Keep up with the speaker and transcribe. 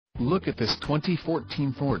Look at this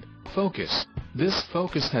 2014 Ford Focus. This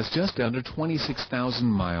Focus has just under 26,000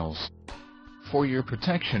 miles. For your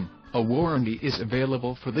protection, a warranty is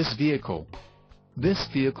available for this vehicle. This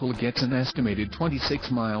vehicle gets an estimated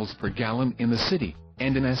 26 miles per gallon in the city,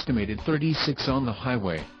 and an estimated 36 on the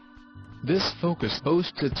highway. This Focus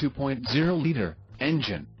boasts a 2.0-liter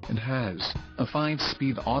engine, and has a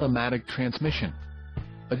 5-speed automatic transmission.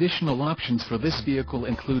 Additional options for this vehicle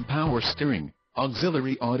include power steering,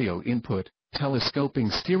 auxiliary audio input, telescoping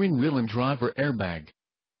steering wheel and driver airbag.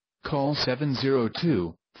 Call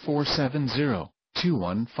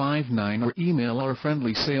 702-470-2159 or email our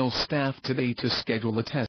friendly sales staff today to schedule a test